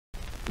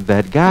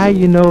That guy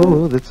you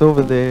know that's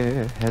over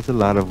there has a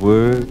lot of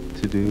work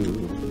to do.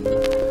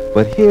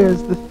 But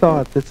here's the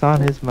thought that's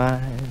on his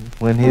mind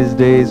when his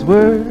day's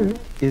work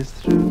is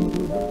through.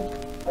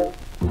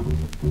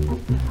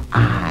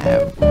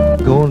 I'm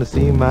going to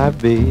see my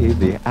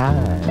baby.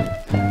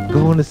 I'm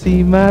going to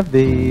see my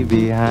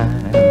baby.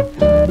 I'm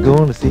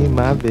going to see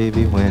my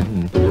baby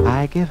when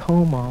I get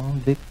home on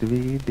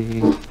Victory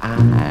Day.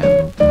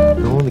 I'm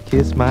going to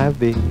kiss my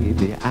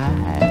baby.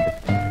 I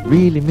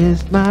really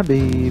missed my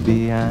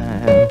baby.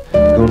 I'm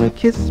gonna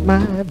kiss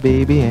my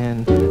baby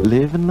and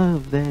live and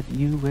love that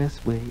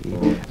U.S. way.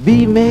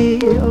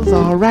 Females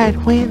alright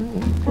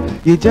when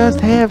you just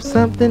have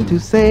something to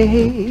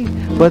say,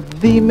 but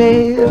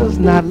females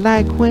not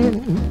like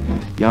when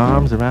your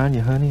arms around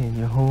your honey and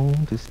you're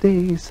home to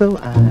stay. So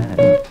I'm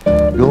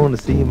going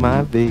to see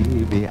my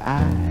baby.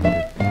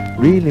 I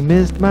really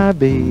missed my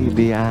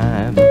baby.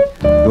 I'm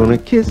gonna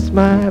kiss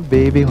my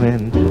baby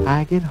when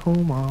I get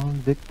home on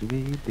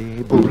Victory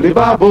Day. Boodly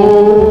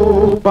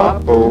babo,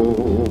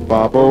 babo,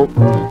 babo.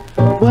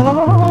 Well,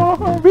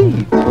 I'll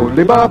read.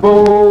 Boodly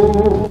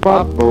babo,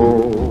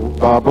 babo,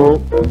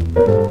 babo.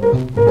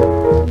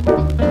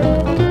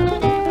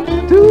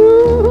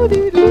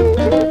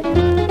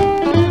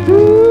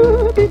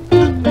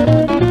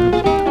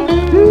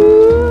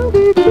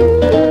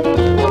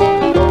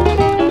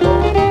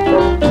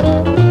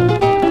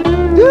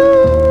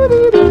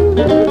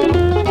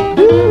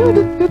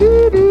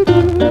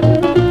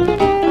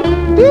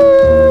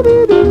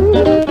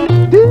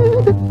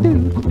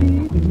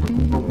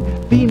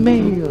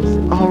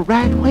 Females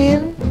alright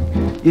when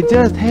you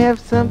just have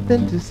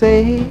something to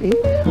say,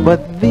 but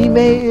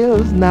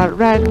females not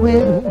right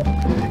when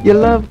your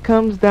love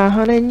comes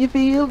down and you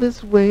feel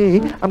this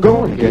way. I'm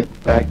Gonna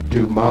get back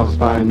to Ma's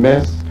fine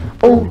mess,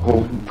 old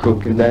home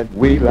cooking that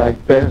we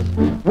like best.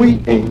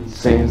 We ain't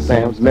saying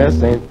Sam's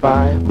mess ain't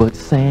fine, but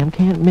Sam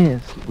can't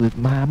mess with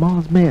my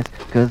Ma's mess,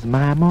 'cause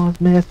my Ma's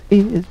mess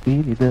is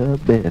really the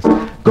best.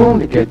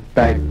 Gonna get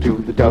back to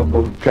the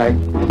double track,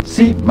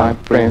 see my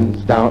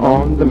friends down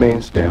on the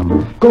main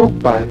stem. Go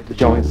by the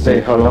joint,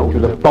 say hello to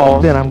the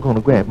boss. Then I'm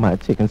gonna grab my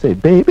chick and say,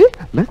 baby,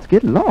 let's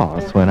get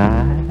lost when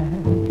I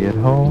get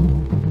home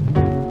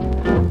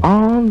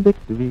on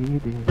Victory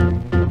Day.